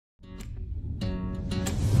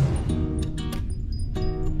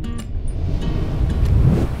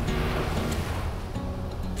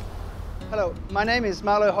Hello, my name is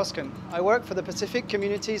Marlo Hoskin. I work for the Pacific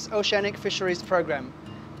Community's Oceanic Fisheries Program,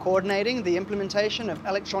 coordinating the implementation of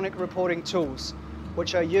electronic reporting tools,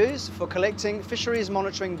 which are used for collecting fisheries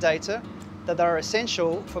monitoring data that are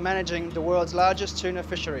essential for managing the world's largest tuna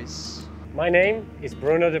fisheries. My name is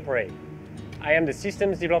Bruno Dupre. I am the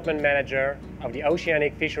Systems Development Manager of the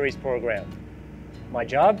Oceanic Fisheries Program. My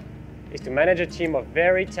job is to manage a team of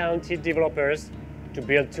very talented developers to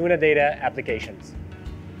build tuna data applications.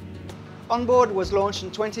 Onboard was launched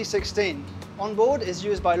in 2016. Onboard is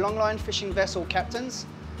used by longline fishing vessel captains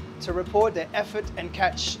to report their effort and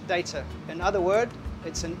catch data. In other words,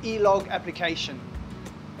 it's an e-log application.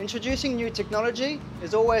 Introducing new technology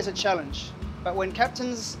is always a challenge, but when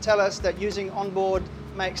captains tell us that using Onboard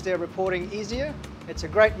makes their reporting easier, it's a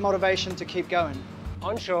great motivation to keep going.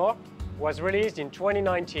 Onshore was released in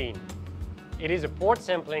 2019. It is a port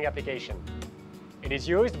sampling application. It is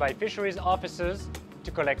used by fisheries officers to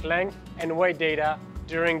collect length and weight data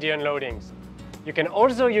during the unloadings. You can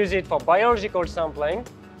also use it for biological sampling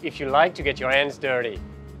if you like to get your hands dirty.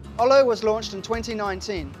 Olo was launched in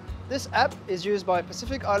 2019. This app is used by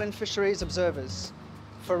Pacific Island fisheries observers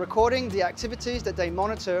for recording the activities that they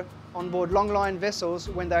monitor on board longline vessels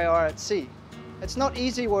when they are at sea. It's not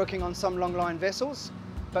easy working on some longline vessels,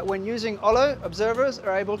 but when using Olo, observers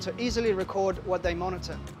are able to easily record what they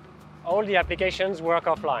monitor. All the applications work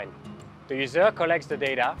offline. The user collects the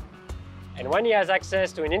data, and when he has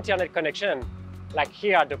access to an internet connection, like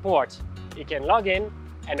here at the port, he can log in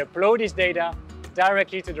and upload his data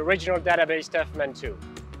directly to the regional database TUFMAN2.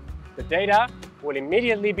 The data will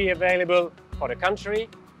immediately be available for the country,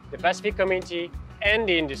 the Pacific community, and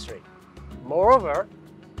the industry. Moreover,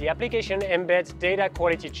 the application embeds data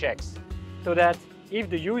quality checks, so that if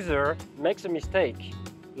the user makes a mistake,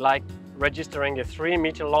 like registering a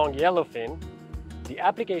 3-meter-long yellowfin, the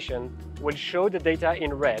application will show the data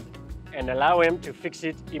in red and allow him to fix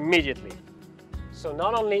it immediately. So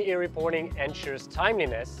not only e-reporting ensures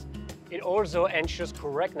timeliness, it also ensures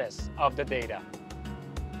correctness of the data.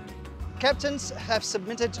 Captains have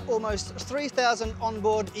submitted almost 3,000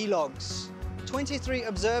 onboard e-logs. 23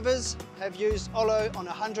 observers have used Olo on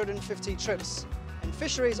 150 trips, and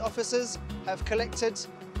fisheries officers have collected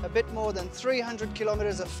a bit more than 300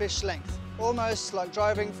 kilometers of fish length, almost like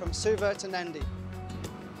driving from Suva to Nandi.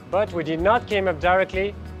 But we did not come up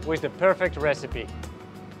directly with the perfect recipe.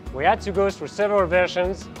 We had to go through several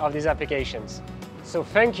versions of these applications. So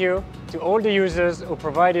thank you to all the users who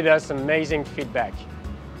provided us amazing feedback.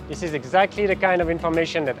 This is exactly the kind of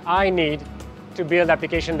information that I need to build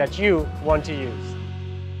applications that you want to use.